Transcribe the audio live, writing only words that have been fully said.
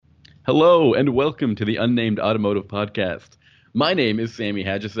Hello and welcome to the Unnamed Automotive Podcast. My name is Sammy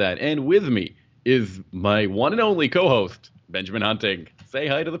Haj-Assaad, and with me is my one and only co-host, Benjamin Hunting. Say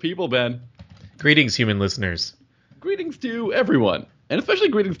hi to the people, Ben. Greetings, human listeners. Greetings to everyone, and especially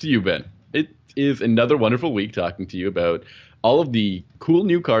greetings to you, Ben. It is another wonderful week talking to you about all of the cool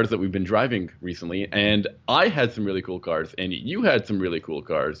new cars that we've been driving recently, and I had some really cool cars, and you had some really cool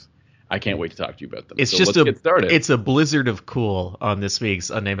cars. I can't wait to talk to you about them. Let's get started. It's a blizzard of cool on this week's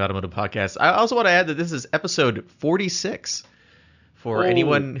Unnamed Automotive Podcast. I also want to add that this is episode 46 for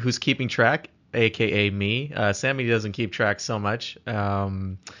anyone who's keeping track, aka me. Sammy doesn't keep track so much.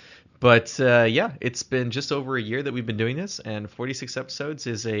 But it's been just over a year that we've been doing this, and 46 episodes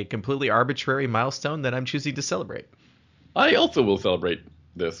is a completely arbitrary milestone that I'm choosing to celebrate. I also will celebrate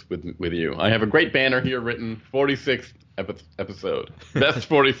this with you. I have a great banner here written, 46th episode. Best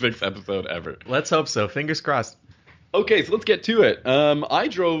 46th episode ever. Let's hope so. Fingers crossed. Okay, so let's get to it. I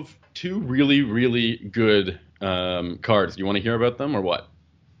drove two really, really good cars. You want to hear about them or what?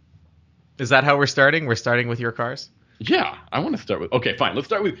 Is that how we're starting? We're starting with your cars? Yeah, I want to start with... Okay, fine. Let's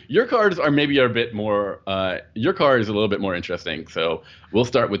start with... Your cars are maybe a bit more... your car is a little bit more interesting, so we'll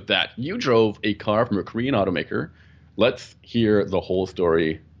start with that. You drove a car from a Korean automaker. Let's hear the whole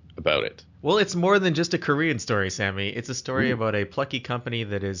story about it. Well, it's more than just a Korean story, Sammy. It's a story about a plucky company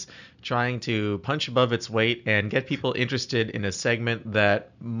that is trying to punch above its weight and get people interested in a segment that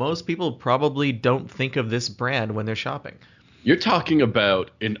most people probably don't think of this brand when they're shopping. You're talking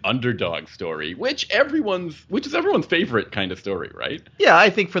about an underdog story, which is everyone's favorite kind of story, right? Yeah, I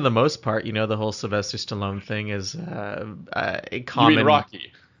think for the most part, the whole Sylvester Stallone thing is a common... You mean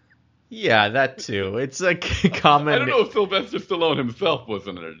Rocky? Yeah, that too. It's a common... I don't know if Sylvester Stallone himself was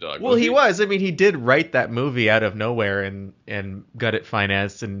an underdog. Well, he was. I mean, he did write that movie out of nowhere and got it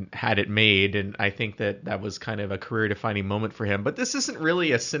financed and had it made, and I think that was kind of a career-defining moment for him. But this isn't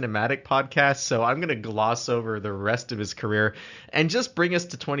really a cinematic podcast, so I'm going to gloss over the rest of his career and just bring us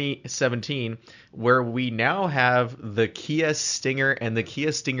to 2017, where we now have the Kia Stinger and the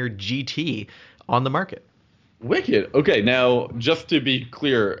Kia Stinger GT on the market. Wicked. Okay, now, just to be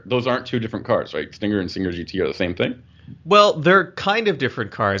clear, those aren't two different cars, right? Stinger and Stinger GT are the same thing? Well, they're kind of different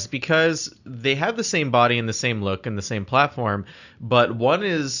cars because they have the same body and the same look and the same platform, but one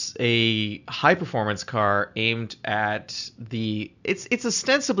is a high-performance car aimed at it's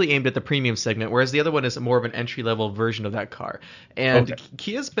ostensibly aimed at the premium segment, whereas the other one is more of an entry-level version of that car. And okay.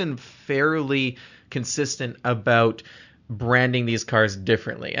 Kia's been fairly consistent about branding these cars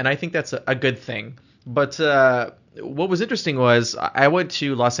differently, and I think that's a good thing. But what was interesting was I went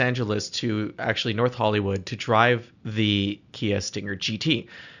to Los Angeles to actually North Hollywood to drive the Kia Stinger GT.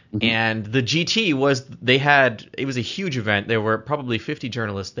 Mm-hmm. And the GT it was a huge event. There were probably 50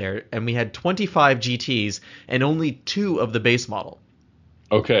 journalists there, and we had 25 GTs and only 2 of the base model.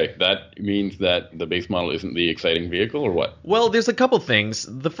 Okay, that means that the base model isn't the exciting vehicle, or what? Well, there's a couple things.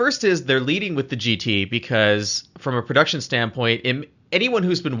 The first is they're leading with the GT because from a production standpoint, anyone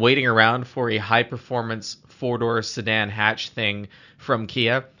who's been waiting around for a high-performance four-door sedan hatch thing from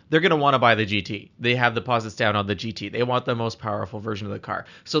Kia, they're going to want to buy the GT. They have deposits down on the GT. They want the most powerful version of the car.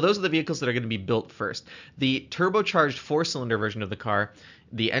 So those are the vehicles that are going to be built first. The turbocharged 4-cylinder version of the car,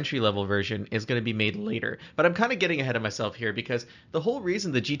 the entry-level version, is going to be made later. But I'm kind of getting ahead of myself here because the whole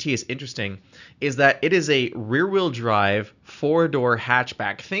reason the GT is interesting is that it is a rear-wheel drive 4-door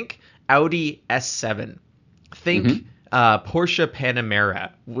hatchback. Think Audi S7. Think... Mm-hmm. Porsche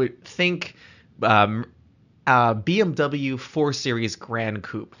Panamera. Think BMW 4 Series Grand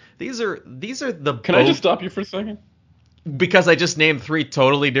Coupe. These are the... Can I just stop you for a second? Because I just named 3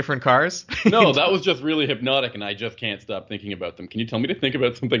 totally different cars? No, that was just really hypnotic, and I just can't stop thinking about them. Can you tell me to think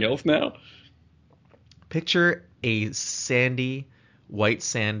about something else now? Picture a sandy, white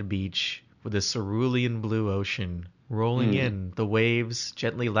sand beach with a cerulean blue ocean rolling in, the waves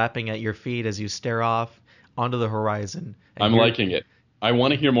gently lapping at your feet as you stare off onto the horizon. I'm liking it. I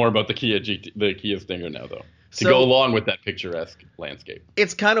want to hear more about the Kia Stinger now, though, to go along with that picturesque landscape.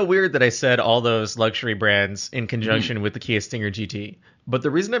 It's kind of weird that I said all those luxury brands in conjunction with the Kia Stinger GT. But the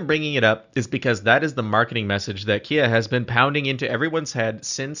reason I'm bringing it up is because that is the marketing message that Kia has been pounding into everyone's head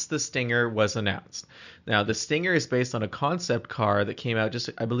since the Stinger was announced. Now, the Stinger is based on a concept car that came out just,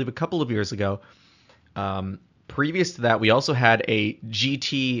 I believe, a couple of years ago. Previous to that, we also had a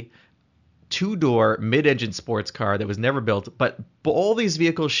GT 2-door mid-engine sports car that was never built, but all these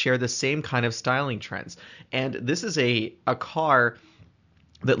vehicles share the same kind of styling trends. And this is a car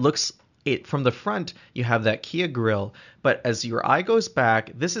that looks... From the front, you have that Kia grille, but as your eye goes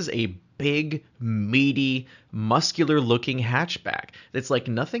back, this is a big, meaty, muscular-looking hatchback. It's like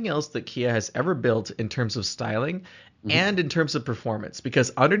nothing else that Kia has ever built in terms of styling, and in terms of performance,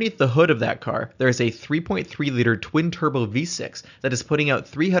 because underneath the hood of that car, there is a 3.3-liter twin-turbo V6 that is putting out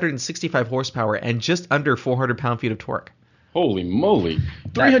 365 horsepower and just under 400 pound-feet of torque. Holy moly.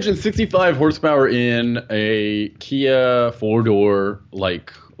 365 horsepower in a Kia four-door,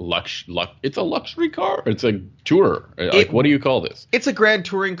 like, it's a luxury car? It's a tourer. What do you call this? It's a grand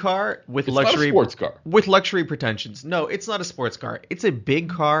touring car with It's luxury. not a sports car. With luxury pretensions. No, it's not a sports car. It's a big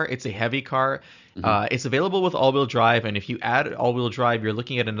car. It's a heavy car. It's available with all-wheel drive, and if you add all-wheel drive, you're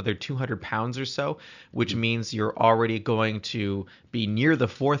looking at another 200 pounds or so, which means you're already going to be near the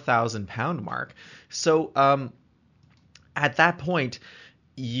 4,000 pound mark. So at that point,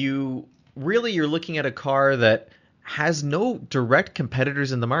 you're looking at a car that has no direct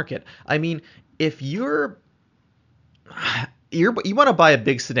competitors in the market. I mean, if you want to buy a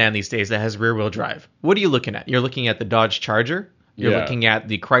big sedan these days that has rear-wheel drive, what are you looking at? You're looking at the Dodge Charger. You're looking at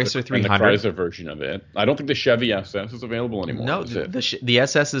the Chrysler 300. And the Chrysler version of it. I don't think the Chevy SS is available anymore. No, the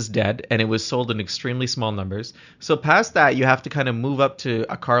SS is dead, and it was sold in extremely small numbers. So past that, you have to kind of move up to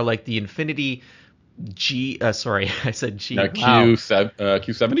a car like the Infiniti I said G.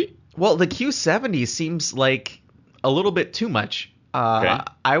 Q70? Well, the Q70 seems like a little bit too much. Okay.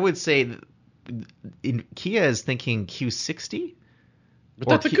 I would say Kia is thinking Q60. But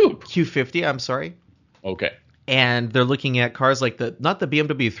that's a coupe. Q50, I'm sorry. Okay. And they're looking at cars like not the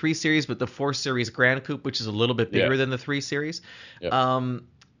BMW 3 Series, but the 4 Series Grand Coupe, which is a little bit bigger than the 3 Series. Yep. And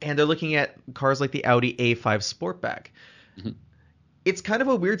they're looking at cars like the Audi A5 Sportback. Mm-hmm. It's kind of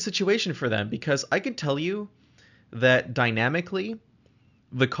a weird situation for them because I can tell you that dynamically,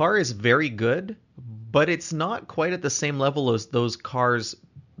 the car is very good, but it's not quite at the same level as those cars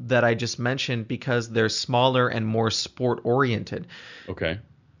that I just mentioned because they're smaller and more sport-oriented. Okay.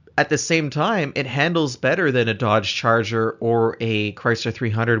 At the same time, it handles better than a Dodge Charger or a Chrysler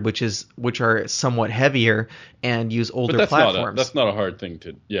 300, which are somewhat heavier and use older platforms. That's not a hard thing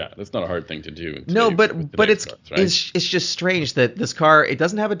to. Yeah, that's not a hard thing to do. No, but it's just strange that this car, it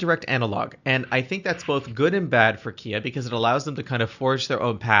doesn't have a direct analog, and I think that's both good and bad for Kia because it allows them to kind of forge their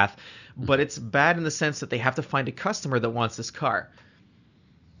own path. But it's bad in the sense that they have to find a customer that wants this car.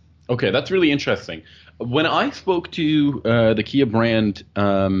 Okay, that's really interesting. When I spoke to the Kia brand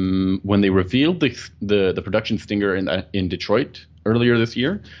when they revealed the production Stinger in Detroit earlier this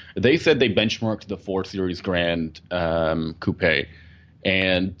year, they said they benchmarked the 4 Series Grand Coupe,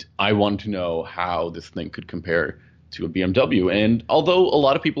 and I wanted to know how this thing could compare to a BMW. And although a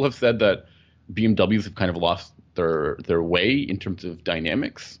lot of people have said that BMWs have kind of lost their way in terms of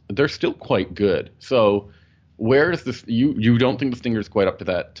dynamics, they're still quite good. So where is this? You don't think the Stinger is quite up to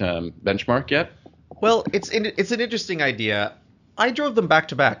that benchmark yet? Well, it's an interesting idea. I drove them back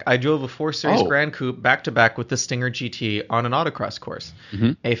to back. I drove a 4 Series Grand Coupe back to back with the Stinger GT on an autocross course,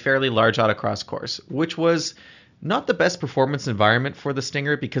 a fairly large autocross course, which was not the best performance environment for the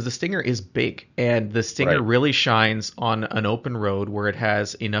Stinger because the Stinger is big and the Stinger really shines on an open road where it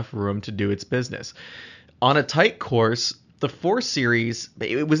has enough room to do its business. On a tight course, the 4 Series,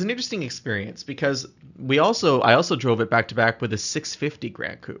 it was an interesting experience because I also drove it back to back with a 650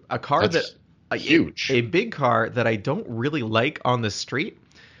 Grand Coupe, a car huge. A big car that I don't really like on the street,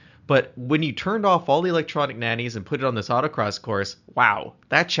 but when you turned off all the electronic nannies and put it on this autocross course, wow,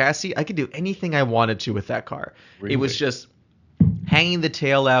 that chassis, I could do anything I wanted to with that car. Really? It was just hanging the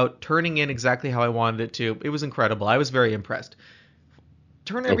tail out, turning in exactly how I wanted it to. It was incredible. I was very impressed.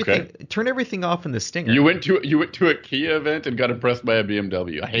 Turn everything off in the Stinger. You went to a Kia event and got impressed by a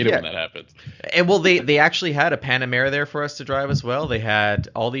BMW. I hate it when that happens. And well, they actually had a Panamera there for us to drive as well. They had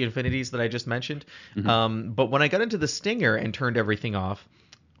all the Infinitis that I just mentioned. But when I got into the Stinger and turned everything off,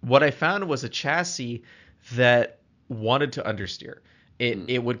 what I found was a chassis that wanted to understeer.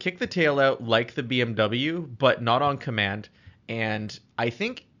 It would kick the tail out like the BMW, but not on command. And I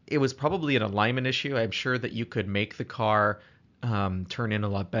think it was probably an alignment issue. I'm sure that you could make the car turn in a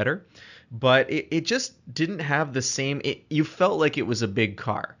lot better, but it just didn't have the same. You felt like it was a big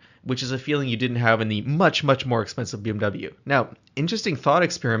car, which is a feeling you didn't have in the much, much more expensive BMW. Now, interesting thought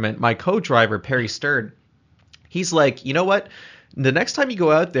experiment. My co-driver, Perry Stern, he's like, you know what? The next time you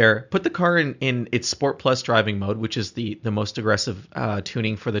go out there, put the car in its Sport Plus driving mode, which is the most aggressive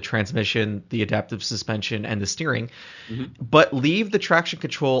tuning for the transmission, the adaptive suspension, and the steering, but leave the traction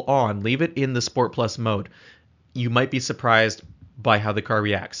control on. Leave it in the Sport Plus mode. You might be surprised by how the car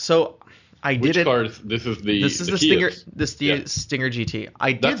reacts. So I did it. This is the Stinger. Stinger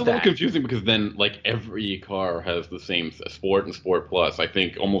GT. That's a little confusing because then like every car has the same Sport and Sport Plus. I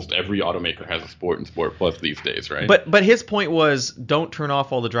think almost every automaker has a Sport and Sport Plus these days, right? But his point was don't turn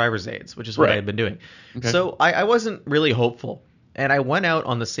off all the driver's aids, which is what I had been doing. Okay. So I wasn't really hopeful. And I went out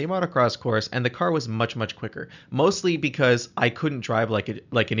on the same autocross course, and the car was much, much quicker. Mostly because I couldn't drive like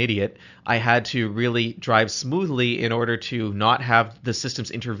an idiot. I had to really drive smoothly in order to not have the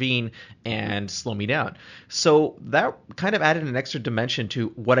systems intervene and slow me down. So that kind of added an extra dimension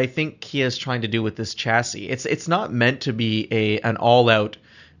to what I think Kia is trying to do with this chassis. It's not meant to be an all-out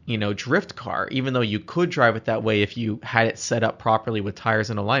drift car, even though you could drive it that way if you had it set up properly with tires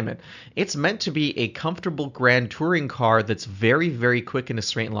in alignment. It's meant to be a comfortable grand touring car that's very, very quick in a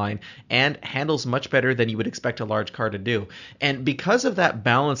straight line and handles much better than you would expect a large car to do. And because of that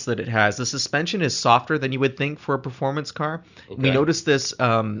balance that it has, the suspension is softer than you would think for a performance car. Okay. We noticed this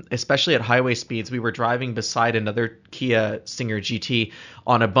especially at highway speeds. We were driving beside another Kia Stinger GT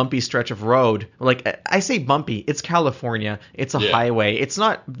on a bumpy stretch of road. Like, I say bumpy, it's California, it's a highway. It's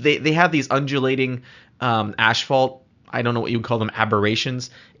not, they have these undulating asphalt, I don't know what you would call them, aberrations.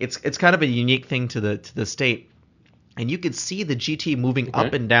 It's kind of a unique thing to the state. And you could see the GT moving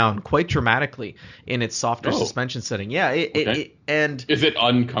up and down quite dramatically in its softer suspension setting. Yeah, and is it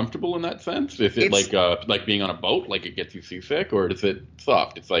uncomfortable in that sense? Is it like being on a boat, like it gets you seasick, or is it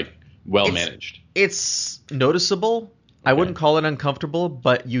soft? It's like well managed. It's noticeable. I wouldn't call it uncomfortable,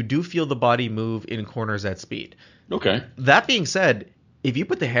 but you do feel the body move in corners at speed. Okay. That being said, if you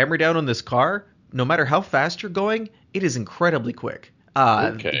put the hammer down on this car, no matter how fast you're going, it is incredibly quick.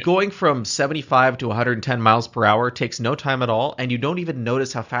 Going from 75 to 110 miles per hour takes no time at all, and you don't even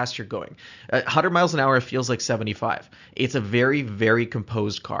notice how fast you're going. 100 miles an hour feels like 75. It's a very, very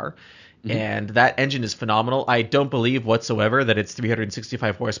composed car. Mm-hmm. And that engine is phenomenal. I don't believe whatsoever that it's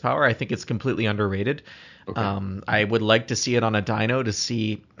 365 horsepower. I think it's completely underrated. Okay. I would like to see it on a dyno to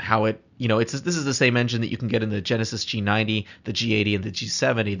see how it, this is the same engine that you can get in the Genesis G90, the G80, and the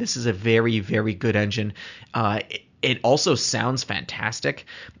G70. This is a very, very good engine. It also sounds fantastic.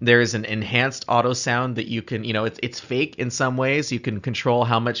 There's an enhanced auto sound that you can, it's fake in some ways. You can control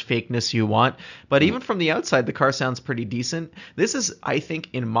how much fakeness you want. But even from the outside, the car sounds pretty decent. This is, I think,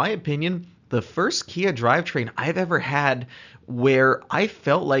 in my opinion, the first Kia drivetrain I've ever had where I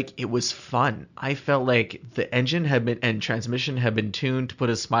felt like it was fun. I felt like the engine and transmission had been tuned to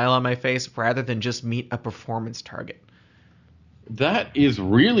put a smile on my face rather than just meet a performance target. That is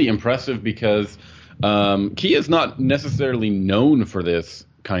really impressive because Kia is not necessarily known for this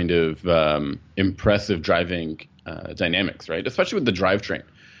kind of impressive driving dynamics, right? Especially with the drivetrain.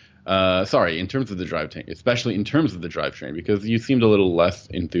 In terms of the drivetrain, especially in terms of the drivetrain, because you seemed a little less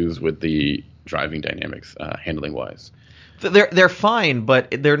enthused with the driving dynamics, handling-wise. They're fine, but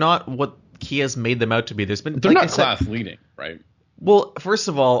they're not what Kia's made them out to be. They're not class leading, right? Well, first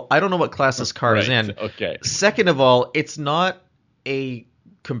of all, I don't know what class this car is in. Okay. Second of all, it's not a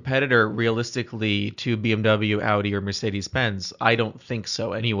competitor realistically to BMW, Audi, or Mercedes-Benz. I don't think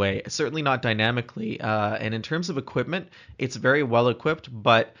so anyway. Certainly not dynamically. And in terms of equipment, it's very well equipped,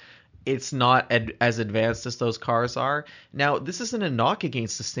 but it's not as advanced as those cars are. Now, this isn't a knock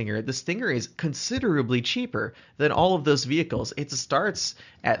against the Stinger. The Stinger is considerably cheaper than all of those vehicles. It starts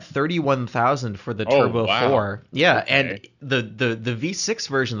at $31,000 for the Turbo 4. Yeah, okay. And the V6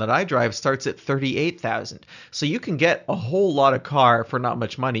 version that I drive starts at $38,000. So you can get a whole lot of car for not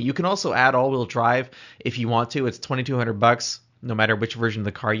much money. You can also add all-wheel drive if you want to. It's $2,200 no matter which version of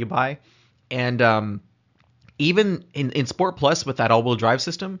the car you buy. And even in Sport Plus with that all-wheel drive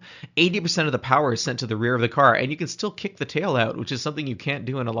system, 80% of the power is sent to the rear of the car, and you can still kick the tail out, which is something you can't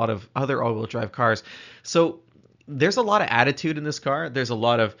do in a lot of other all-wheel drive cars. So there's a lot of attitude in this car.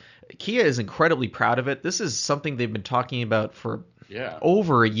 Kia is incredibly proud of it. This is something they've been talking about for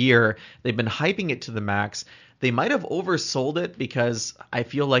over a year. They've been hyping it to the max. They might have oversold it because I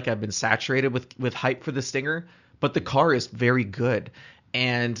feel like I've been saturated with hype for the Stinger, but the car is very good.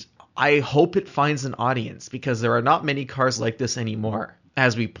 And I hope it finds an audience because there are not many cars like this anymore,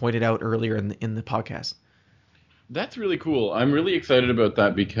 as we pointed out earlier in the podcast. That's really cool. I'm really excited about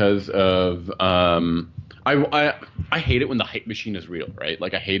that because of I hate it when the hype machine is real, right?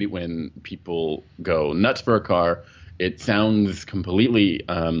 Like I hate it when people go nuts for a car. It sounds completely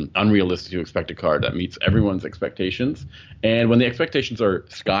unrealistic to expect a car that meets everyone's expectations, and when the expectations are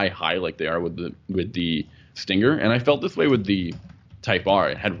sky high, like they are with the Stinger, and I felt this way with the Type R.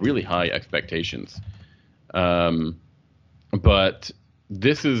 It had really high expectations, but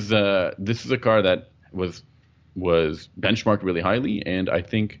this is a car that was benchmarked really highly, and I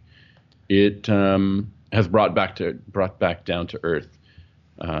think it has brought back down to earth,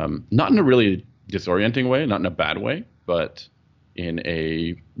 not in a really disorienting way, not in a bad way, but in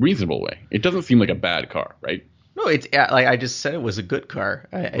a reasonable way. It doesn't seem like a bad car, right? No, it's like I just said, it was a good car.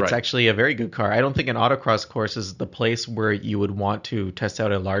 It's Right. actually a very good car. I don't think an autocross course is the place where you would want to test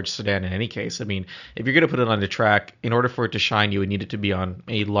out a large sedan in any case. I mean, if you're going to put it on the track, in order for it to shine, you would need it to be on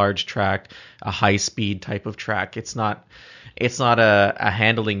a large track, a high speed type of track. It's not a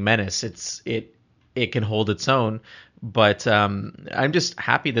handling menace. It can hold its own. But I'm just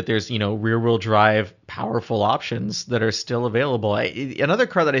happy that there's rear wheel drive powerful options that are still available. Another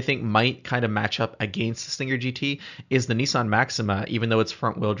car that I think might kind of match up against the Stinger GT is the Nissan Maxima. Even though it's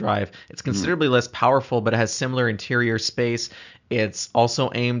front wheel drive, it's considerably less powerful, but it has similar interior space. It's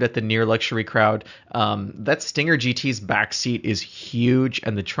also aimed at the near luxury crowd. That Stinger GT's back seat is huge,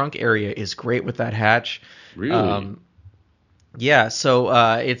 and the trunk area is great with that hatch. Really? Yeah, so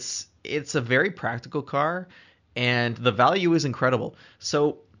it's a very practical car, and the value is incredible.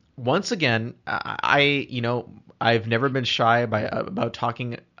 So once again, I've never been shy about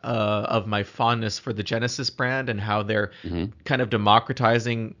talking of my fondness for the Genesis brand and how they're kind of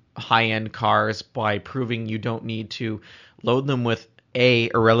democratizing high-end cars by proving you don't need to load them with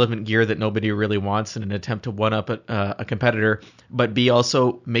irrelevant gear that nobody really wants in an attempt to one up a competitor, but B,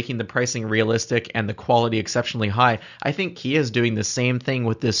 also making the pricing realistic and the quality exceptionally high. I think Kia is doing the same thing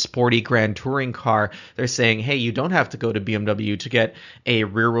with this sporty Grand Touring car. They're saying, hey, you don't have to go to BMW to get a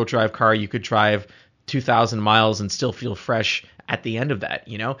rear-wheel drive car. You could drive 2,000 miles and still feel fresh at the end of that,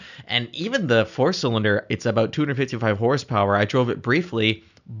 And even the four-cylinder, it's about 255 horsepower. I drove it briefly,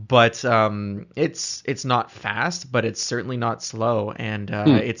 but it's not fast, but it's certainly not slow, and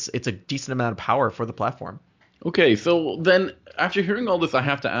it's a decent amount of power for the platform. Okay, so then after hearing all this, I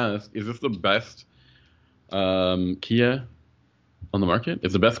have to ask: is this the best Kia on the market?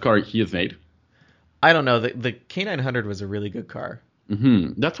 Is the best car Kia's made? I don't know. The K900 was a really good car.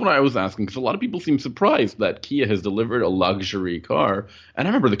 That's what I was asking, because a lot of people seem surprised that Kia has delivered a luxury car. And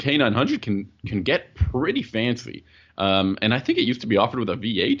I remember the K900 can get pretty fancy. And I think it used to be offered with a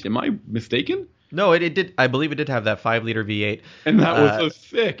V8. Am I mistaken? No, it did. I believe it did have that 5-liter V8. And that was a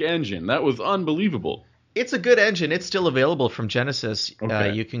sick engine. That was unbelievable. It's a good engine. It's still available from Genesis.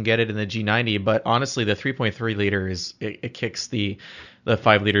 Okay. You can get it in the G90, but honestly, the 3.3 liter it kicks the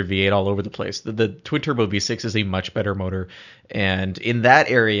 5-liter V8 all over the place. The twin turbo V6 is a much better motor, and in that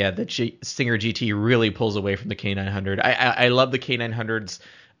area, the Stinger GT really pulls away from the K900. I love the K900's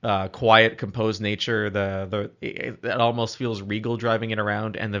quiet, composed nature. It almost feels regal driving it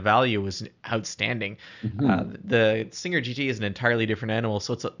around, and the value is outstanding. The Stinger GT is an entirely different animal,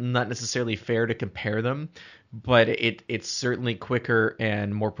 so it's not necessarily fair to compare them, but it's certainly quicker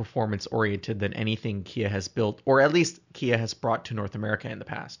and more performance oriented than anything Kia has built, or at least Kia has brought to North America in the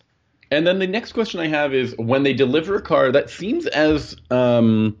past. And then the next question I have is, when they deliver a car that seems as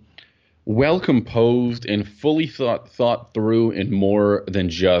well composed and fully thought through and more than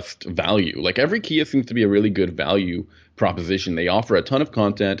just value. Like, every Kia seems to be a really good value proposition. They offer a ton of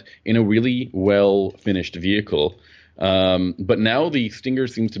content in a really well finished vehicle. But now the Stinger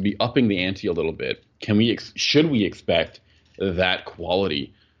seems to be upping the ante a little bit. Should we expect that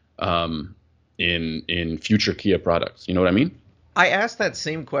quality in future Kia products? You know what I mean? I asked that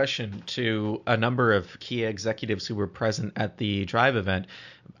same question to a number of Kia executives who were present at the Drive event.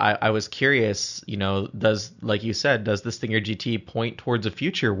 I was curious, like you said, does the Stinger GT point towards a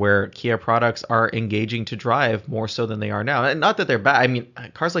future where Kia products are engaging to drive more so than they are now? And not that they're bad. I mean,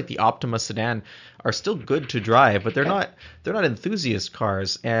 cars like the Optima sedan are still good to drive, but they're not enthusiast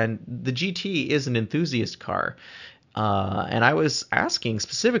cars, and the GT is an enthusiast car. And I was asking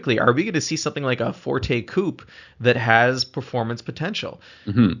specifically, are we going to see something like a Forte Coupe that has performance potential?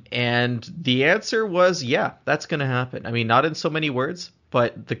 And the answer was, yeah, that's going to happen. I mean, not in so many words,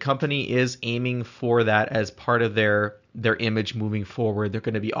 but the company is aiming for that as part of their image moving forward. They're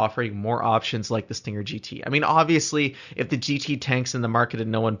going to be offering more options like the Stinger GT. I mean, obviously, if the GT tanks in the market and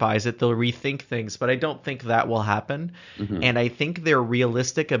no one buys it, they'll rethink things, but I don't think that will happen. And I think they're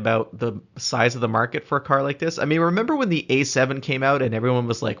realistic about the size of the market for a car like this. I mean, remember when the A7 came out and everyone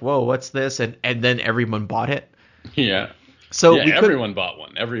was like, whoa, what's this? And then everyone bought it? Yeah. So yeah, everyone bought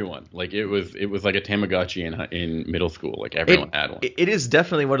one. Everyone. Like, it was like a Tamagotchi in middle school. Like, everyone had one. It is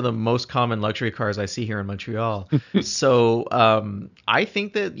definitely one of the most common luxury cars I see here in Montreal. So I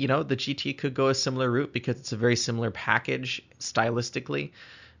think that the GT could go a similar route because it's a very similar package stylistically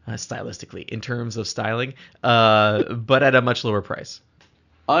in terms of styling, but at a much lower price.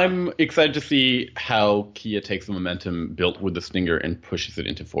 I'm excited to see how Kia takes the momentum built with the Stinger and pushes it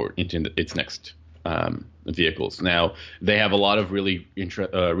into its next vehicles. Now, they have a lot of really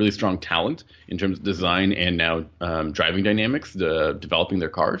strong talent in terms of design and now driving dynamics, developing their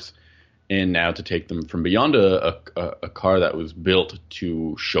cars, and now to take them from beyond a car that was built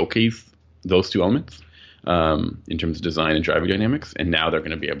to showcase those two elements in terms of design and driving dynamics. And now they're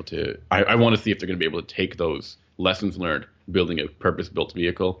going to be able to. I want to see if they're going to be able to take those lessons learned, building a purpose-built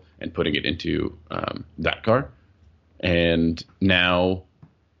vehicle and putting it into that car. And now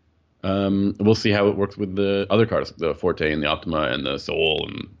we'll see how it works with the other cars, the Forte and the Optima and the Soul,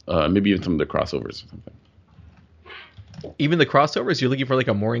 and maybe even some of the crossovers or something. Even the crossovers, you're looking for like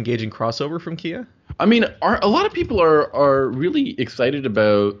a more engaging crossover from Kia? I mean, a lot of people are really excited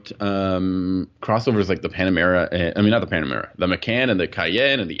about crossovers like the Panamera. I mean, not the Panamera, the Macan and the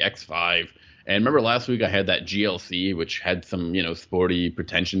Cayenne and the X5. And remember last week I had that GLC, which had some, sporty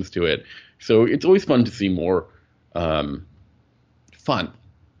pretensions to it. So it's always fun to see more fun,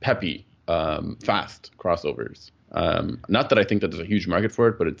 peppy, fast crossovers. Not that I think that there's a huge market for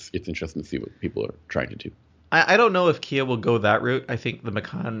it, but it's interesting to see what people are trying to do. I don't know if Kia will go that route. I think the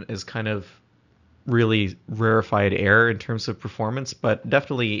Macan is kind of really rarefied air in terms of performance, but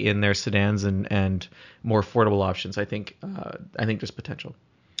definitely in their sedans and more affordable options, I think there's potential.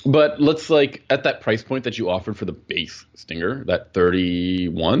 But let's at that price point that you offered for the base Stinger, that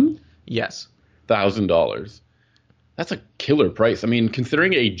 $31,000. Yes. That's a killer price. I mean,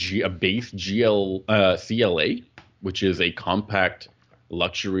 considering a base CLA, which is a compact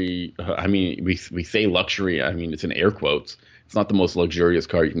luxury. I mean, we say luxury. I mean, it's in air quotes. It's not the most luxurious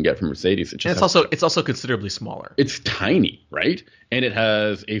car you can get from Mercedes. It's also considerably smaller. It's tiny, right? And it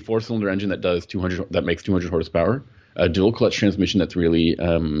has a 4-cylinder engine that makes 200 horsepower. A dual clutch transmission that's really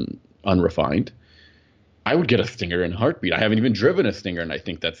unrefined. I would get a Stinger in a heartbeat. I haven't even driven a Stinger, and I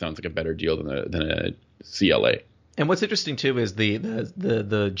think that sounds like a better deal than a CLA. And what's interesting too is the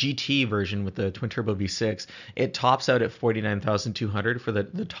GT version with the twin turbo V6. It tops out at $49,200 for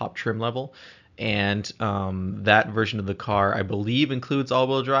the top trim level, and that version of the car I believe includes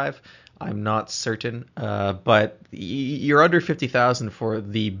all-wheel drive. I'm not certain, but you're under $50,000 for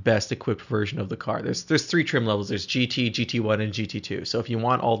the best equipped version of the car. There's 3 trim levels. There's GT, GT1, and GT2. So if you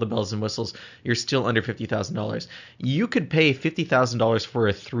want all the bells and whistles, you're still under $50,000. You could pay $50,000 for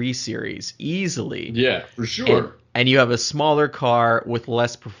a 3 Series easily. Yeah, for sure. And you have a smaller car with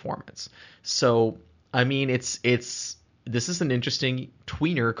less performance. So I mean, this is an interesting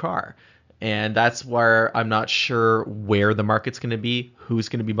tweener car. And that's where I'm not sure where the market's going to be, who's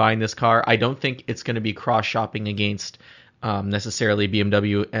going to be buying this car. I don't think it's going to be cross-shopping against necessarily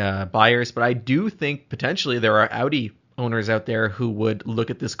BMW buyers, but I do think potentially there are Audi owners out there who would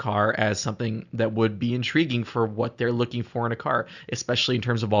look at this car as something that would be intriguing for what they're looking for in a car, especially in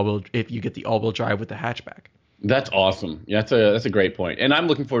terms of if you get the all-wheel drive with the hatchback. That's awesome. Yeah, that's a great point. And I'm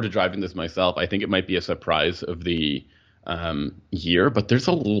looking forward to driving this myself. I think it might be a surprise of the year, but there's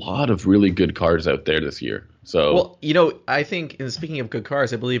a lot of really good cars out there this year. So, well, I think, and speaking of good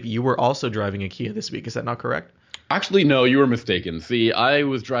cars, I believe you were also driving a Kia this week. Is that not correct? Actually, no, you were mistaken. See, I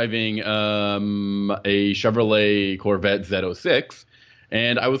was driving a Chevrolet Corvette Z06,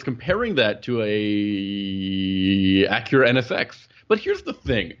 and I was comparing that to a Acura NSX. But here's the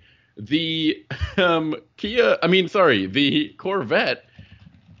thing. The the Corvette.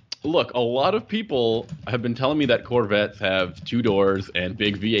 Look, a lot of people have been telling me that Corvettes have 2 doors and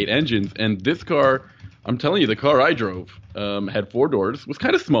big V8 engines, and this car, I'm telling you, the car I drove had 4 doors, was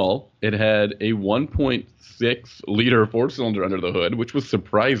kind of small. It had a 1.6-liter 4-cylinder under the hood, which was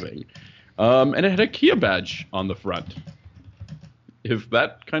surprising, and it had a Kia badge on the front. Is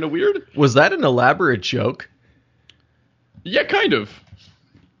that kind of weird? Was that an elaborate joke? Yeah, kind of.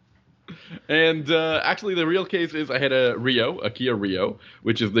 And actually, the real case is I had a Kia Rio,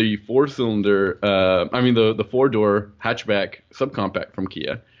 which is the 4-cylinder, the 4-door hatchback subcompact from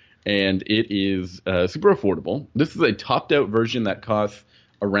Kia, and it is super affordable. This is a topped-out version that costs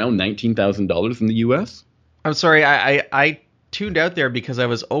around $19,000 in the U.S. I'm sorry, I tuned out there because I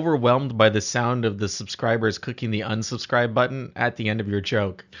was overwhelmed by the sound of the subscribers clicking the unsubscribe button at the end of your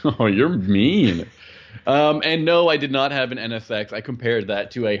joke. Oh, you're mean. And no, I did not have an NSX. I compared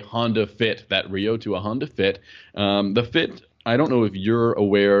that to a Honda Fit, that Rio to a Honda Fit. The Fit, I don't know if you're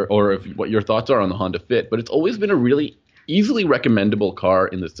aware or what your thoughts are on the Honda Fit, but it's always been a really easily recommendable car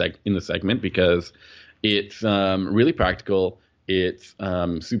in the segment because it's really practical. It's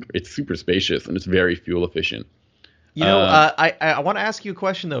super spacious and it's very fuel efficient. I want to ask you a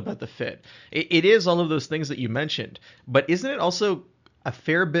question though about the Fit. It is all of those things that you mentioned, but isn't it also a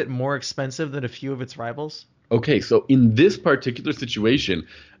fair bit more expensive than a few of its rivals? Okay, so in this particular situation,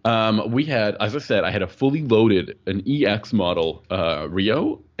 we had, as I said, I had a fully loaded, an EX model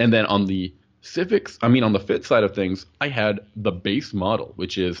Rio, and then on the on the Fit side of things, I had the base model,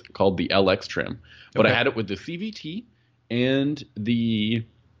 which is called the LX trim, but I had it with the CVT and the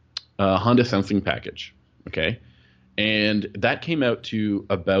Honda Sensing package, okay? and that came out to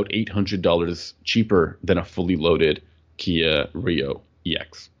about $800 cheaper than a fully loaded Kia Rio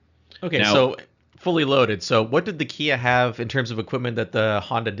EX. Okay, Now, so fully loaded. So what did the Kia have in terms of equipment that the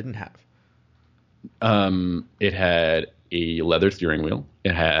Honda didn't have? it had a leather steering wheel,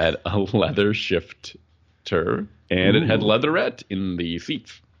 it had a leather shifter, and it had Ooh. leatherette in the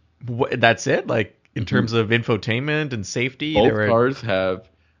seats. That's it? Like in terms of infotainment and safety?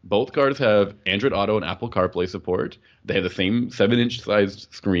 Both cars have Android Auto and Apple CarPlay support. They have the same 7-inch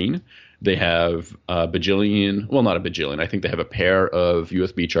sized screen. They have a bajillion, well, not a bajillion. I think they have a pair of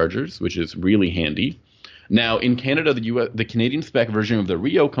USB chargers, which is really handy. Now, in Canada, the Canadian spec version of the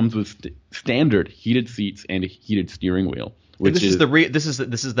Rio comes with standard heated seats and a heated steering wheel, which this is the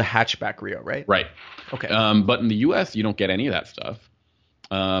hatchback Rio, right? right. Okay. But in the US, you don't get any of that stuff.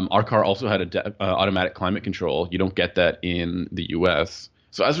 Our car also had automatic climate control. You don't get that in the US.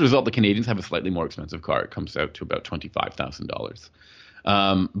 So as a result, the Canadians have a slightly more expensive car. It comes out to about $25,000.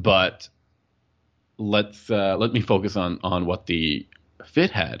 But let me focus on what the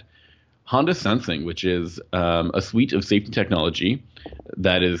Fit had. Honda Sensing, which is a suite of safety technology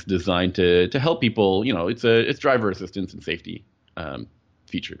that is designed to help people. You know, it's driver assistance and safety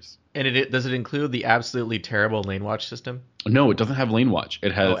features. And does it include the absolutely terrible lane watch system? No, it doesn't have lane watch.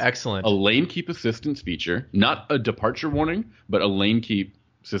 It has excellent. a lane keep assistance feature, not a departure warning, but a lane keep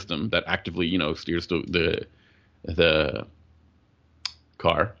system that actively, steers the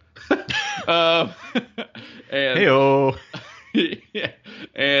car. And Hey-o. yeah.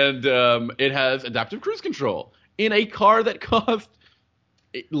 And it has adaptive cruise control in a car that cost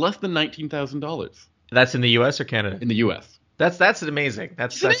less than $19,000 That's in the U.S. or Canada? in the U.S. That's amazing.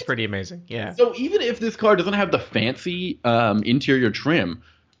 That's Isn't it? pretty amazing. Yeah. So even if this car doesn't have the fancy interior trim,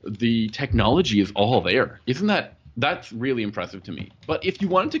 the technology is all there. That's really impressive to me. But if you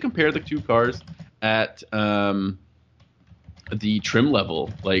wanted to compare the two cars at the trim level,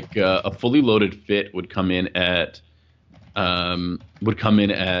 like a fully loaded Fit would come in at around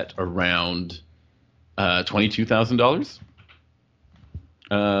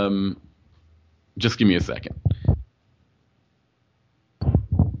 $22,000. Just give me a second.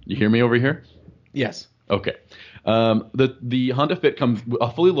 You hear me over here? Yes. Okay. The Honda Fit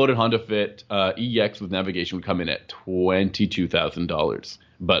a fully loaded Honda Fit EX with navigation would come in at $22,000.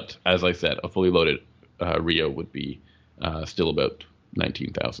 But as I said, a fully loaded Rio would be still about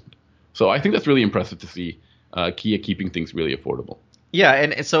 $19,000. So I think that's really impressive to see Kia keeping things really affordable. Yeah,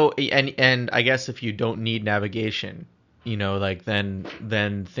 and so and I guess if you don't need navigation,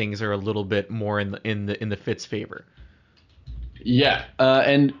 then things are a little bit more in the Fit's favor. Yeah,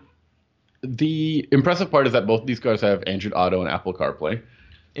 and the impressive part is that both of these cars have Android Auto and Apple CarPlay.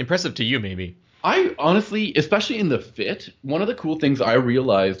 Impressive to you, maybe. I honestly, especially in the Fit, one of the cool things I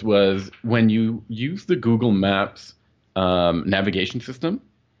realized was when you use the Google Maps navigation system,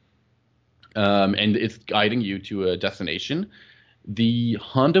 and it's guiding you to a destination, the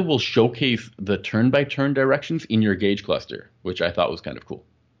Honda will showcase the turn-by-turn directions in your gauge cluster, which I thought was kind of cool.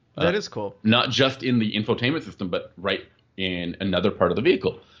 That is cool. Not just in the infotainment system, but right in another part of the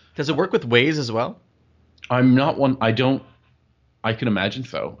vehicle. Does it work with Waze as well? I can imagine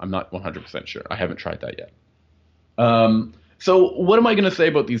so. I'm not 100% sure. I haven't tried that yet. So what am I going to say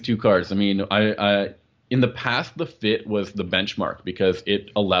about these two cars? I mean, I in the past, the Fit was the benchmark because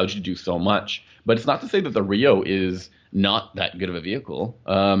it allowed you to do so much. But it's not to say that the Rio is not that good of a vehicle.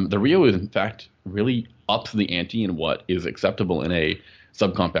 The Rio is, in fact, really ups the ante in what is acceptable in a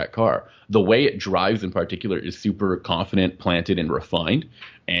subcompact car. The way it drives in particular is super confident, planted, and refined.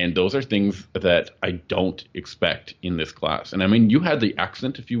 And those are things that I don't expect in this class. And I mean, you had the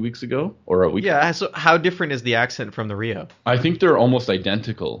Accent a few weeks ago, or a week ago. Yeah, so how different is the Accent from the Rio? I think they're almost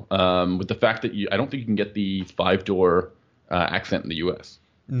identical, with the fact that I don't think you can get the 5-door Accent in the U.S.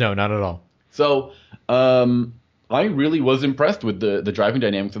 No, not at all. So I really was impressed with the driving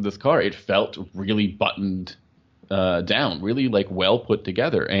dynamics of this car. It felt really buttoned down, really well put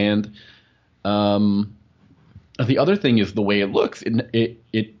together. And the other thing is the way it looks. It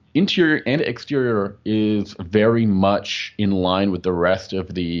interior and exterior is very much in line with the rest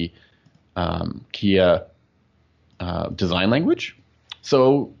of the Kia design language.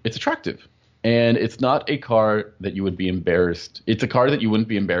 So it's attractive. And it's not a car that you would be embarrassed. It's a car that you wouldn't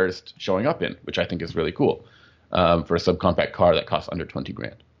be embarrassed showing up in, which I think is really cool for a subcompact car that costs under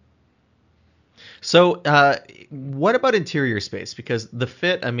 $20,000. So what about interior space? Because the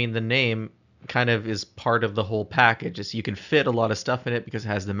Fit, I mean, the name kind of is part of the whole package. It's, you can fit a lot of stuff in it because it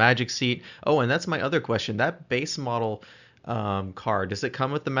has the Magic Seat. Oh, and that's my other question. That base model car, does it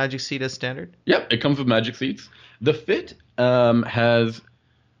come with the Magic Seat as standard? Yep, it comes with Magic Seats. The Fit has...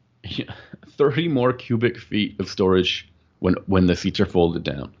 30 more cubic feet of storage when the seats are folded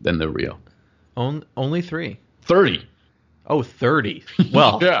down than the Rio. Only 3. 30. Oh, 30.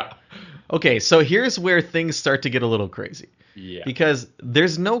 Well, Yeah. okay, so here's where things start to get a little crazy. Yeah. Because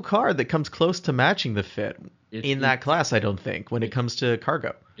there's no car that comes close to matching the Fit in that class, I don't think, when it comes to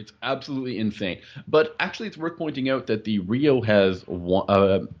cargo. It's absolutely insane. But actually, it's worth pointing out that the Rio has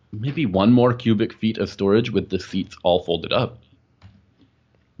maybe one more cubic feet of storage with the seats all folded up.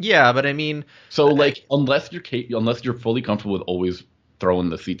 Yeah, but I mean, So, like, unless you're fully comfortable with always throwing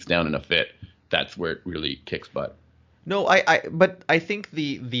the seats down in a Fit, that's where it really kicks butt. no, but I think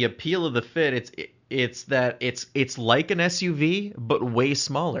the appeal of the Fit it's that it's like an SUV but way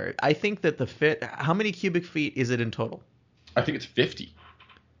smaller. I think that the Fit, how many cubic feet is it in total? I think it's 50.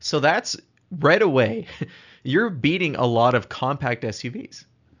 So that's right away, you're beating a lot of compact SUVs.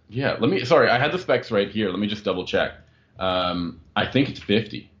 Yeah, sorry, I had the specs right here. Let me just double check. I think it's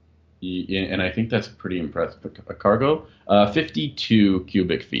 50. And I think that's pretty impressive. A cargo, 52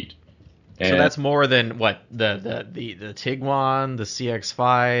 cubic feet. And So that's more than what the Tiguan, the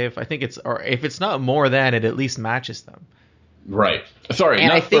CX-5. I think or if it's not more than, it at least matches them. right. Sorry, And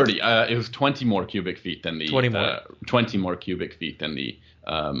not I think- 30. It was 20 more cubic feet than the 20 more. 20 more cubic feet than the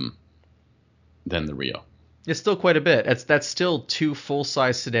Rio. It's still quite a bit. That's still 2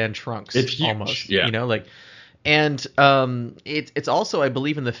 full-size sedan trunks. It's huge, almost. yeah. You know, like, and it's also, I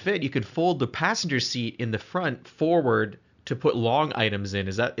believe, in the Fit, you could fold the passenger seat in the front forward to put long items in.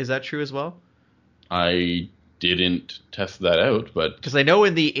 Is that true as well? I didn't test that out, but Because I know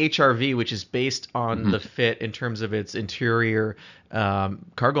in the HRV, which is based on the Fit in terms of its interior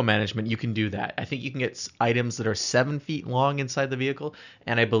cargo management, you can do that. I think you can get items that are 7 feet long inside the vehicle,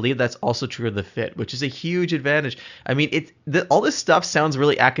 and I believe that's also true of the Fit, which is a huge advantage. I mean, all this stuff sounds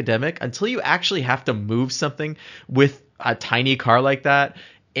really academic until you actually have to move something with a tiny car like that,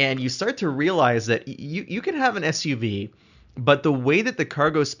 and you start to realize that you can have an SUV, but the way that the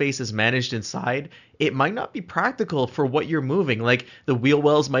cargo space is managed inside, it might not be practical for what you're moving. Like, the wheel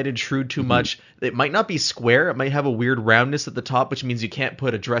wells might intrude too much. It might not be square. It might have a weird roundness at the top, which means you can't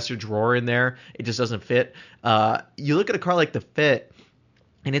put a dresser drawer in there. It just doesn't fit. You look at a car like the Fit,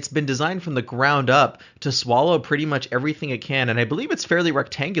 and it's been designed from the ground up to swallow pretty much everything it can. And I believe it's fairly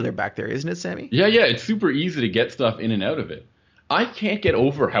rectangular back there, isn't it, Sammy? yeah, it's super easy to get stuff in and out of it. I can't get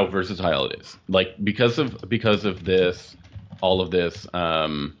over how versatile it is. Like, because of this, all of this,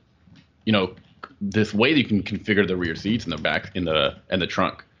 this way that you can configure the rear seats in the back and the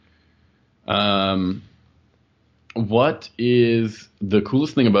trunk. What is the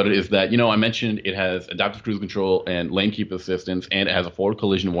coolest thing about it is that, I mentioned it has adaptive cruise control and lane keep assistance, and it has a forward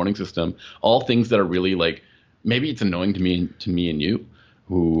collision warning system. All things that are really, like, maybe it's annoying to me and you,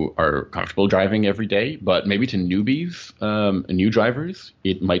 who are comfortable driving every day, but maybe to newbies, new drivers,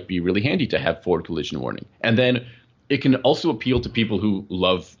 it might be really handy to have forward collision warning. And then it can also appeal to people who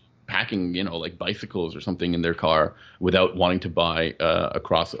love packing, like bicycles or something in their car without wanting to buy a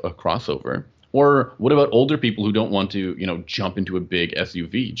crossover. Or what about older people who don't want to, jump into a big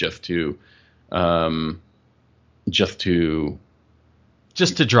SUV just to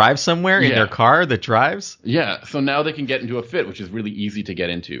drive somewhere in their car that drives? Yeah, so now they can get into a Fit, which is really easy to get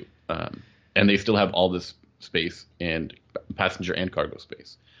into. And they still have all this space and passenger and cargo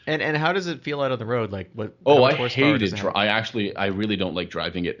space. And how does it feel out on the road? Like, what? I hate it. I really don't like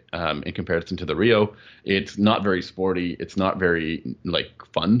driving it in comparison to the Rio. It's not very sporty. It's not very, like,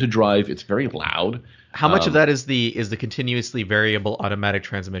 fun to drive. It's very loud. How much of that is the continuously variable automatic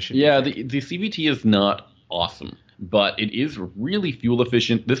transmission? Yeah, the CVT is not awesome, but it is really fuel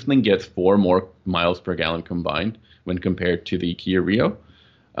efficient. This thing gets 4 more miles per gallon combined when compared to the Kia Rio,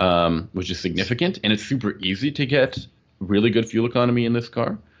 which is significant, and it's super easy to get really good fuel economy in this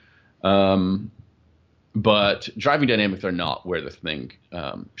car. But driving dynamics are not where this thing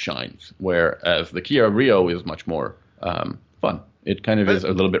shines, whereas the Kia Rio is much more fun. It kind of is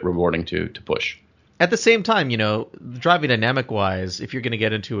a little bit rewarding to push. At the same time, driving dynamic wise, if you're going to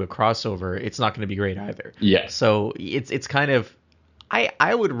get into a crossover, it's not going to be great either. Yeah. So it's kind of,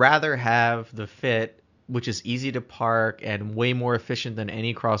 I would rather have the Fit, which is easy to park and way more efficient than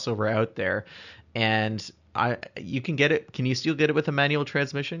any crossover out there, and you can get it. Can you still get it with a manual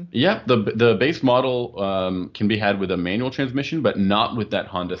transmission? Yeah, the base model can be had with a manual transmission, but not with that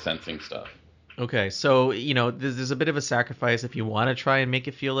Honda sensing stuff. Okay, so there's a bit of a sacrifice if you want to try and make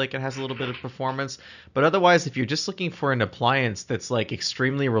it feel like it has a little bit of performance, but otherwise, if you're just looking for an appliance that's like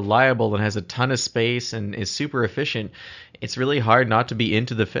extremely reliable and has a ton of space and is super efficient, it's really hard not to be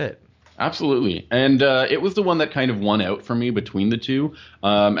into the Fit. Absolutely. And it was the one that kind of won out for me between the two.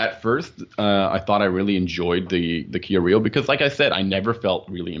 At first, I thought I really enjoyed the Kia Rio because, like I said, I never felt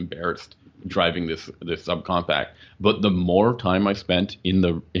really embarrassed driving this subcompact. But the more time I spent in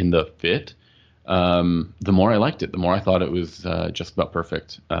the Fit, the more I liked it. The more I thought it was just about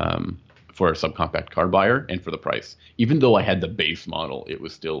perfect for a subcompact car buyer and for the price. Even though I had the base model, it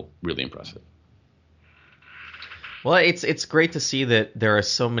was still really impressive. Well, it's great to see that there are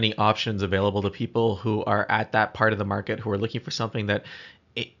so many options available to people who are at that part of the market who are looking for something that,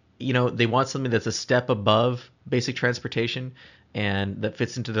 they want something that's a step above basic transportation and that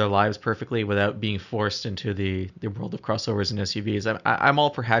fits into their lives perfectly without being forced into the world of crossovers and SUVs. I'm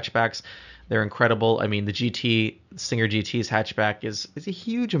all for hatchbacks. They're incredible. I mean, the Stinger GT's hatchback is a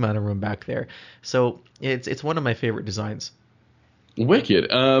huge amount of room back there. So it's one of my favorite designs. Wicked.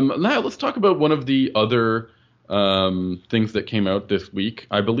 Now let's talk about one of the other things that came out this week.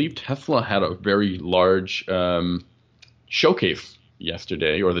 I believe Tesla had a very large showcase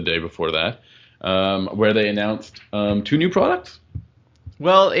yesterday or the day before that, where they announced 2 new products.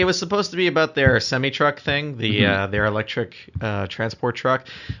 Well, it was supposed to be about their semi-truck thing, their electric transport truck,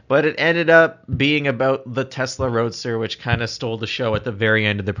 but it ended up being about the Tesla Roadster, which kind of stole the show at the very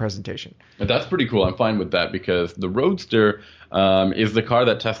end of the presentation. And that's pretty cool. I'm fine with that because the Roadster is the car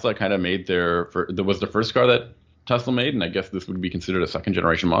that Tesla kind of made was the first car that Tesla made, and I guess this would be considered a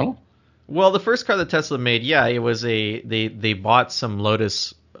second-generation model? Well, the first car that Tesla made, yeah, it was they bought some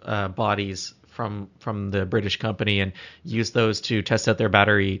Lotus bodies from the British company and used those to test out their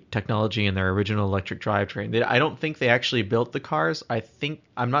battery technology and their original electric drivetrain. I don't think they actually built the cars.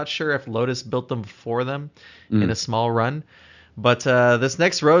 I'm not sure if Lotus built them for them in a small run. But this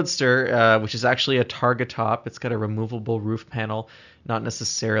next Roadster, which is actually a Targa top, it's got a removable roof panel, not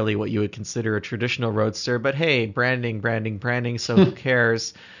necessarily what you would consider a traditional Roadster, but hey, branding, so who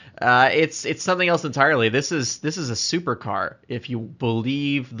cares? It's something else entirely. This is a supercar if you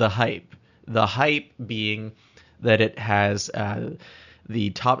believe the hype. The hype being that it has a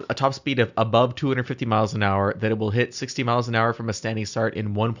top speed of above 250 miles an hour, that it will hit 60 miles an hour from a standing start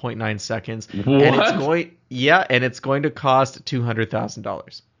in 1.9 seconds. What? And it's going to cost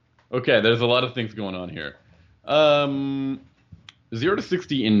 $200,000. Okay, there's a lot of things going on here. 0 to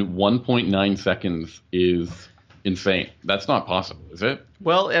 60 in 1.9 seconds is insane. That's not possible, is it?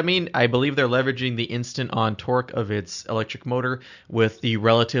 Well, I mean, I believe they're leveraging the instant-on torque of its electric motor with the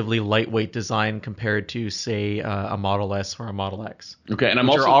relatively lightweight design compared to, say, a Model S or a Model X. Okay, and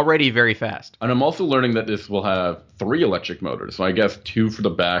which are already very fast. And I'm also learning that this will have 3 electric motors. So I guess 2 for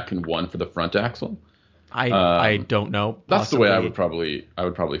the back and 1 for the front axle. I don't know. That's possibly the way I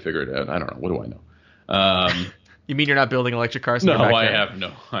would probably figure it out. I don't know. What do I know? You mean you're not building electric cars? No, I have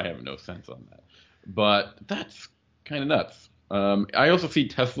no sense on that. But that's kind of nuts. I also see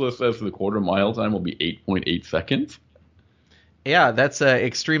Tesla says the quarter mile time will be 8.8 seconds. Yeah, that's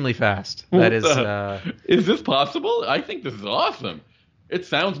extremely fast. That is. Is this possible? I think this is awesome. It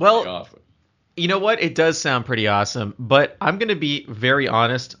sounds pretty awesome. You know what? It does sound pretty awesome, but I'm going to be very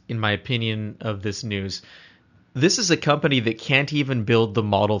honest in my opinion of this news. This is a company that can't even build the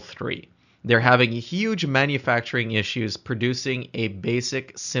Model 3. They're having huge manufacturing issues producing a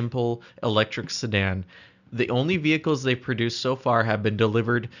basic, simple electric sedan. The only vehicles they've produced so far have been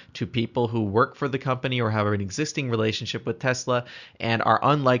delivered to people who work for the company or have an existing relationship with Tesla and are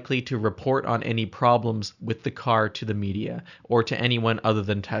unlikely to report on any problems with the car to the media or to anyone other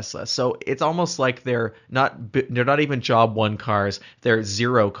than Tesla. So it's almost like they're not even job one cars. They're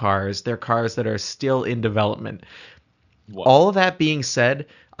zero cars. They're cars that are still in development. Wow. All of that being said,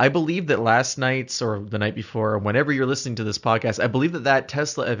 I believe that last night's or the night before, or whenever you're listening to this podcast, I believe that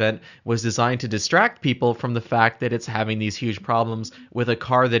Tesla event was designed to distract people from the fact that it's having these huge problems with a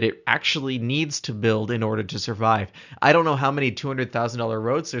car that it actually needs to build in order to survive. I don't know how many $200,000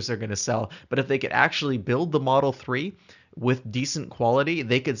 Roadsters they're going to sell, but if they could actually build the Model 3 with decent quality,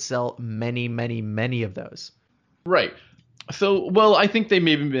 they could sell many, many, many of those. Right. So, well, I think they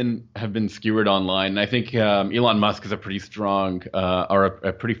maybe have been skewered online. I think Elon Musk is a pretty strong or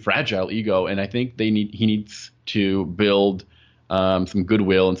a pretty fragile ego, and I think he needs to build some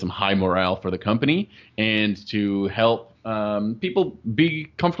goodwill and some high morale for the company, and to help people be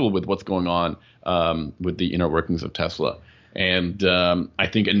comfortable with what's going on with the inner workings of Tesla. And I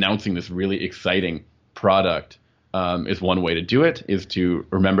think announcing this really exciting product is one way to do it, is to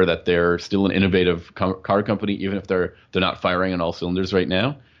remember that they're still an innovative car company, even if they're not firing on all cylinders right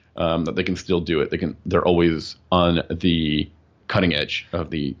now, that they can still do it. They're always on the cutting edge of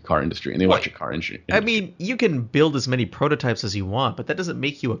the car industry and the electric car industry. I mean, you can build as many prototypes as you want, but that doesn't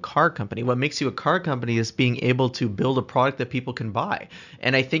make you a car company. What makes you a car company is being able to build a product that people can buy.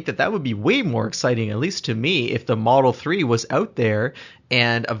 And I think that would be way more exciting, at least to me, if the Model 3 was out there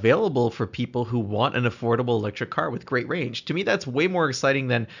and available for people who want an affordable electric car with great range. To me, that's way more exciting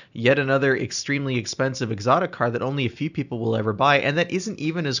than yet another extremely expensive exotic car that only a few people will ever buy, and that isn't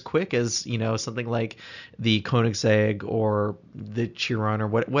even as quick as, something like the Koenigsegg or the Chiron or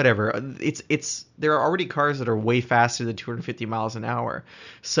whatever. There are already cars that are way faster than 250 miles an hour.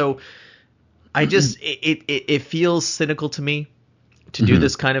 So I just it feels cynical to me to do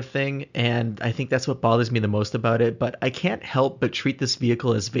this kind of thing, and I think that's what bothers me the most about it. But I can't help but treat this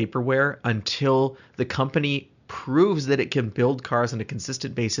vehicle as vaporware until the company proves that it can build cars on a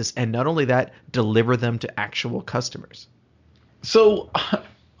consistent basis, and not only that, deliver them to actual customers. So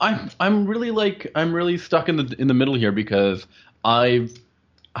I'm really stuck in the middle here, because I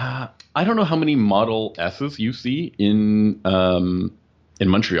don't know how many Model S's you see in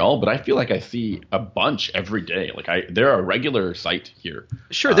Montreal, but I feel like I see a bunch every day. They're a regular sight here.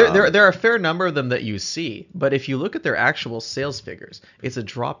 Sure, there are a fair number of them that you see, but if you look at their actual sales figures, it's a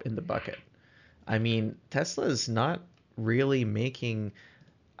drop in the bucket. I mean, Tesla is not really making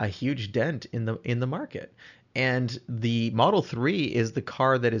a huge dent in the market, and the Model 3 is the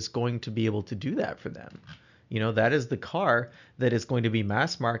car that is going to be able to do that for them. That is the car that is going to be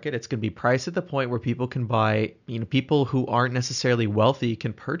mass market. It's going to be priced at the point where people can buy, people who aren't necessarily wealthy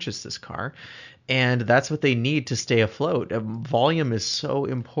can purchase this car. And that's what they need to stay afloat. Volume is so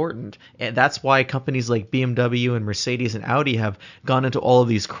important. And that's why companies like BMW and Mercedes and Audi have gone into all of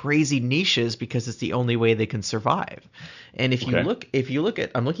these crazy niches, because it's the only way they can survive. And if you look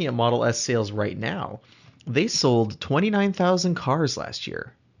at, I'm looking at Model S sales right now, they sold 29,000 cars last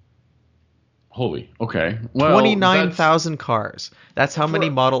year. Holy, okay. Well, 29,000 cars. That's how many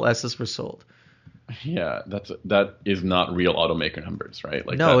Model S's were sold. Yeah, that is not real automaker numbers, right?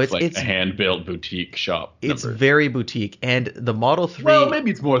 No, it's a hand-built boutique shop. It's very boutique, and the Model 3. Well,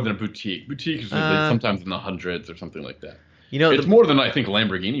 maybe it's more than a boutique. Boutique is sometimes in the hundreds or something like that. It's more than I think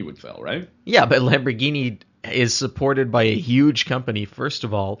Lamborghini would sell, right? Yeah, but Lamborghini is supported by a huge company, first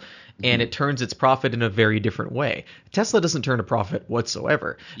of all, and it turns its profit in a very different way. Tesla doesn't turn a profit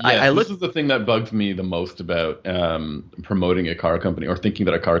whatsoever. Yeah, this is the thing that bugs me the most about promoting a car company, or thinking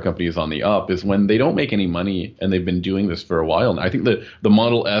that a car company is on the up, is when they don't make any money, and they've been doing this for a while. And I think the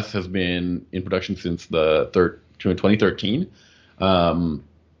Model S has been in production since 2013.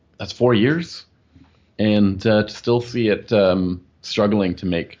 That's 4 years. And to still see it struggling to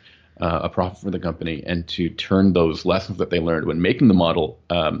make a profit for the company, and to turn those lessons that they learned when making the Model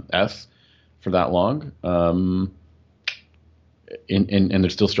S for that long, and they're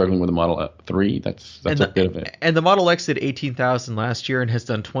still struggling with the Model 3. That's a bit of it. And the Model X did 18,000 last year and has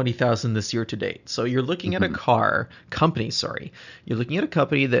done 20,000 this year to date. So you're looking at You're looking at a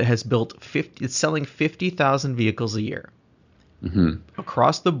company that has built it's selling 50,000 vehicles a year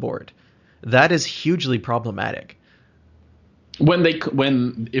across the board. That is hugely problematic.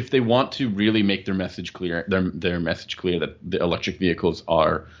 If they want to really make their message clear, their message clear that the electric vehicles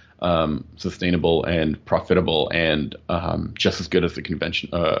are sustainable and profitable and just as good as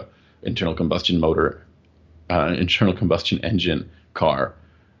the internal combustion engine car,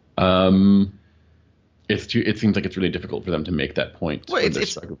 it seems like it's really difficult for them to make that point. Well,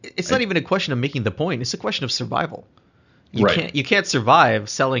 it's not even a question of making the point; it's a question of survival. You can't survive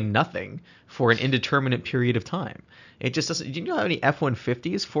selling nothing for an indeterminate period of time. It just doesn't. Do you know how many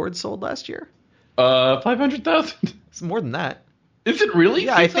F-150s Ford sold last year? 500,000. It's more than that. Is it really?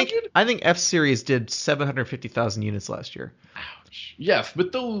 Yeah, I think F-Series did 750,000 units last year. Ouch. Yes,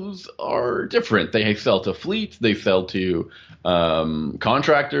 but those are different. They sell to fleets. They sell to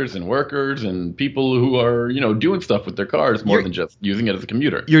contractors and workers and people who are, doing stuff with their cars more than just using it as a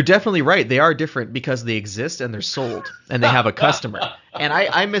commuter. You're definitely right. They are different because they exist and they're sold and they have a customer. And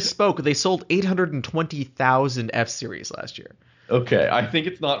I misspoke. They sold 820,000 F-Series last year. Okay, I think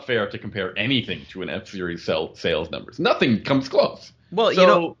it's not fair to compare anything to an F-Series sales numbers. Nothing comes close.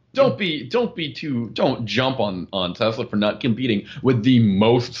 Well, don't jump on Tesla for not competing with the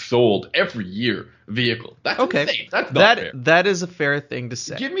most sold every year vehicle. That's insane. That's not fair. That is a fair thing to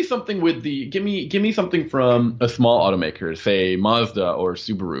say. Give me something give me something from a small automaker, say Mazda or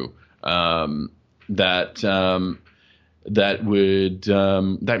Subaru, that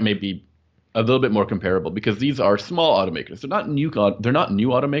may be a little bit more comparable, because these are small automakers. They're not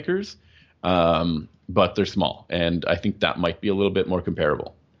new automakers, but they're small, and I think that might be a little bit more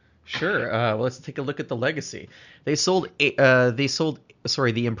comparable. Sure. Well, let's take a look at the legacy. The Impreza.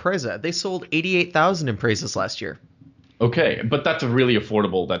 They sold 88,000 Imprezas last year. Okay, but that's a really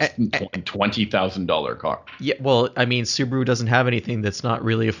affordable. That's $20,000 car. Yeah, well, I mean, Subaru doesn't have anything that's not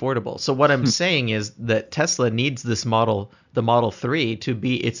really affordable. So what I'm saying is that Tesla needs this model, the Model 3, to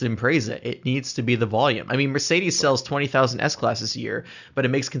be its Impreza. It needs to be the volume. I mean, Mercedes sells 20,000 S-Classes a year, but it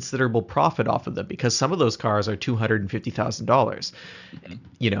makes considerable profit off of them because some of those cars are $250,000.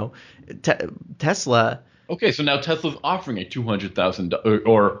 You know, Tesla. Okay, so now Tesla's offering a $200,000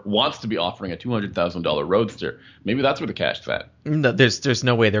 or wants to be offering a $200,000 Roadster. Maybe that's where the cash's at. No, there's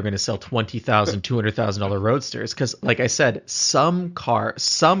no way they're going to sell $20,000 Roadsters because, like I said, some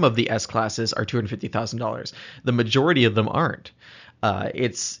of the S classes are $250,000. The majority of them aren't.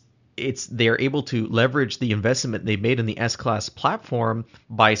 They're able to leverage the investment they made in the S class platform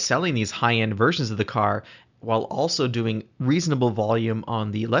by selling these high end versions of the car, while also doing reasonable volume on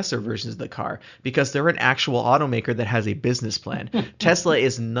the lesser versions of the car because they're an actual automaker that has a business plan. Tesla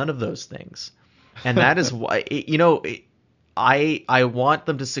is none of those things. And that is why, I want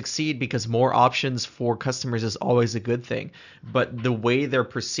them to succeed because more options for customers is always a good thing. But the way they're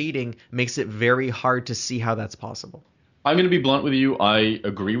proceeding makes it very hard to see how that's possible. I'm going to be blunt with you. I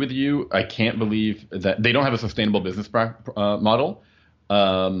agree with you. I can't believe that they don't have a sustainable business model.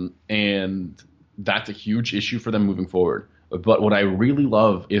 And that's a huge issue for them moving forward. But what I really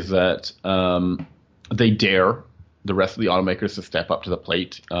love is that they dare the rest of the automakers to step up to the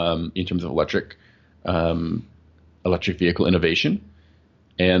plate in terms of electric vehicle innovation.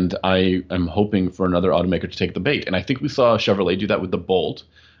 And I am hoping for another automaker to take the bait. And I think we saw Chevrolet do that with the Bolt.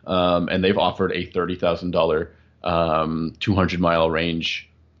 And they've offered a $30,000 200-mile range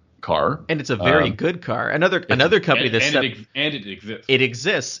car, and it's a very good car. Another company it exists. It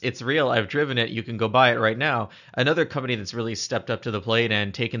exists. It's real. I've driven it. You can go buy it right now. Another company that's really stepped up to the plate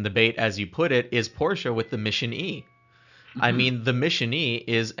and taken the bait, as you put it, is Porsche with the Mission E. Mm-hmm. I mean, the Mission E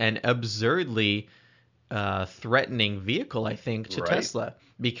is an absurdly threatening vehicle, I think, to Tesla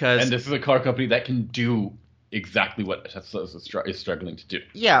because and this is a car company that can do exactly what Tesla is struggling to do.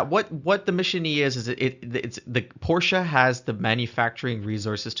 Yeah, what the Mission E is it's the Porsche has the manufacturing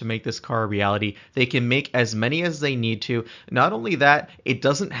resources to make this car a reality. They can make as many as they need to. Not only that, it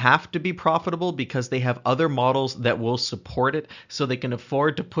doesn't have to be profitable because they have other models that will support it, so they can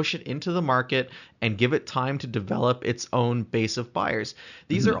afford to push it into the market and give it time to develop its own base of buyers.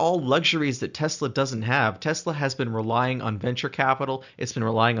 These are all luxuries that Tesla doesn't have. Tesla has been relying on venture capital. It's been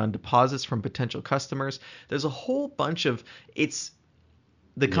relying on deposits from potential customers. There's a whole bunch of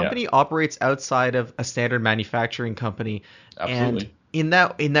the company operates outside of a standard manufacturing company. Absolutely.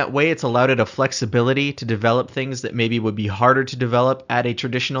 And in that way, it's allowed it a flexibility to develop things that maybe would be harder to develop at a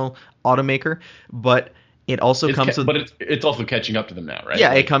traditional automaker, but it also it's also catching up to them now, right?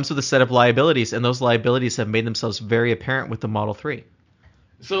 Yeah, it comes with a set of liabilities, and those liabilities have made themselves very apparent with the Model 3.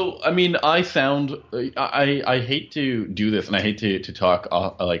 So, I mean, I hate to do this, and I hate to talk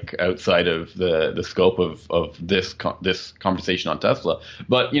like outside of the scope of this conversation on Tesla.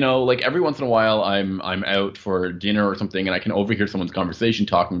 But like every once in a while, I'm out for dinner or something, and I can overhear someone's conversation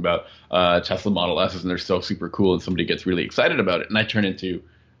talking about Tesla Model S's, and they're so super cool, and somebody gets really excited about it, and I turn into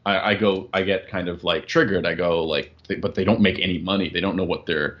I get kind of like triggered. I go like, but they don't make any money. They don't know what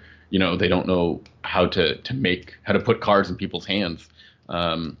they're, they don't know how to put cars in people's hands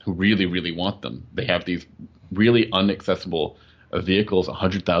who really, really want them. They have these really inaccessible vehicles,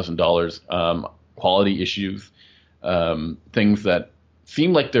 $100,000, quality issues, things that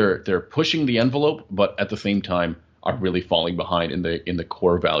seem like they're pushing the envelope, but at the same time are really falling behind in the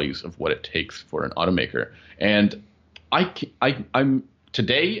core values of what it takes for an automaker. And I'm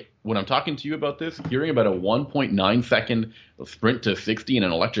today, when I'm talking to you about this, hearing about a 1.9 second sprint to 60 in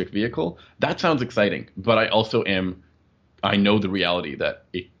an electric vehicle, that sounds exciting. But I know the reality that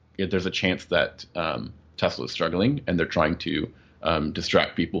there's a chance that Tesla is struggling, and they're trying to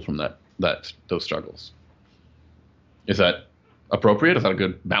distract people from those struggles. Is that appropriate? Is that a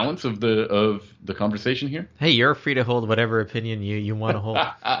good balance of the conversation here? Hey, you're free to hold whatever opinion you want to hold.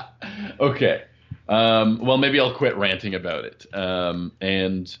 Okay. Well, maybe I'll quit ranting about it.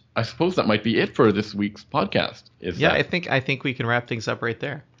 And I suppose that might be it for this week's podcast. I think we can wrap things up right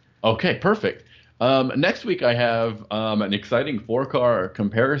there. Okay, perfect. Next week I have an exciting four crossover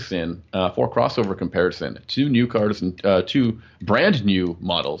comparison. 2 new cars and 2 brand new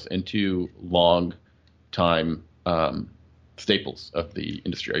models and 2 long time staples of the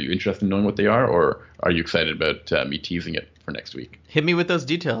industry. Are you interested in knowing what they are, or are you excited about me teasing it for next week? Hit me with those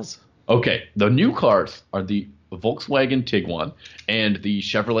details. Okay, the new cars are the Volkswagen Tiguan and the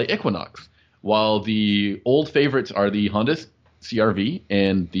Chevrolet Equinox, while the old favorites are the Honda CR-V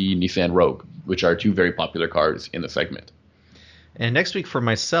and the Nissan Rogue, which are 2 very popular cars in the segment. And next week for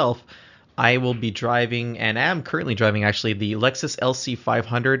myself, I will be driving, and am currently driving actually, the Lexus LC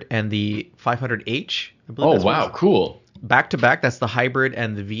 500 and the 500H. I believe Oh, wow, cool. Back to back. That's the hybrid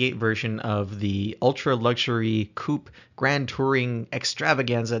and the V8 version of the ultra luxury coupe grand touring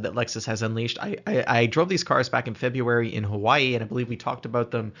extravaganza that Lexus has unleashed. I drove these cars back in February in Hawaii, and I believe we talked about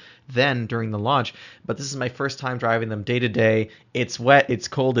them then during the launch. But this is my first time driving them day to day. It's wet, it's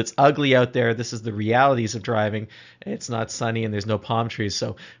cold, it's ugly out there. This is the realities of driving. It's not sunny and there's no palm trees,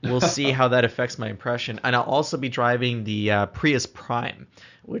 so we'll see how that affects my impression. And I'll also be driving the Prius Prime,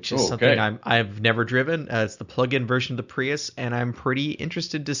 which is something I've never driven. It's the plug-in version of the Prius, and I'm pretty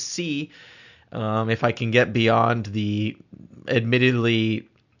interested to see if I can get beyond the admittedly,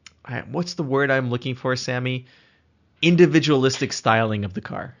 what's the word I'm looking for, Sammy? Individualistic styling of the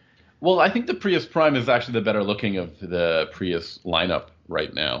car. Well, I think the Prius Prime is actually the better looking of the Prius lineup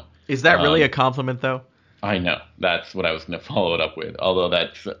right now. Is that really a compliment, though? I know. That's what I was going to follow it up with, although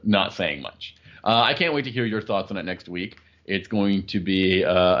that's not saying much. I can't wait to hear your thoughts on it next week. It's going to be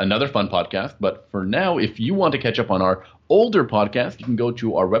another fun podcast. But for now, if you want to catch up on our older podcast, you can go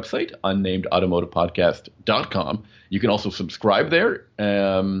to our website, unnamedautomotivepodcast.com. You can also subscribe there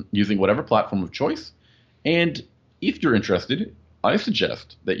using whatever platform of choice. And if you're interested, I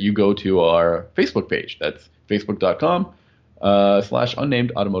suggest that you go to our Facebook page. That's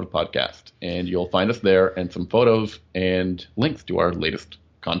facebook.com/unnamed automotive podcast. And you'll find us there and some photos and links to our latest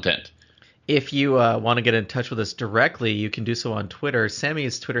content. If you want to get in touch with us directly, you can do so on Twitter.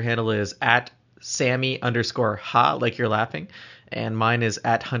 Sammy's Twitter handle is @Sammy_ha, like you're laughing, and mine is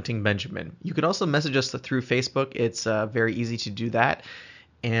 @HuntingBenjamin. You can also message us through Facebook. It's very easy to do that.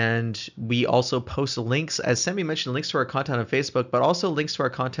 And we also post links, as Sammy mentioned, links to our content on Facebook, but also links to our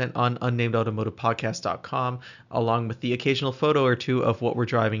content on unnamedautomotivepodcast.com, along with the occasional photo or two of what we're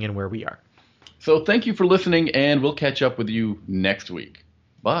driving and where we are. So thank you for listening, and we'll catch up with you next week.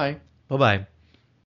 Bye. Bye-bye.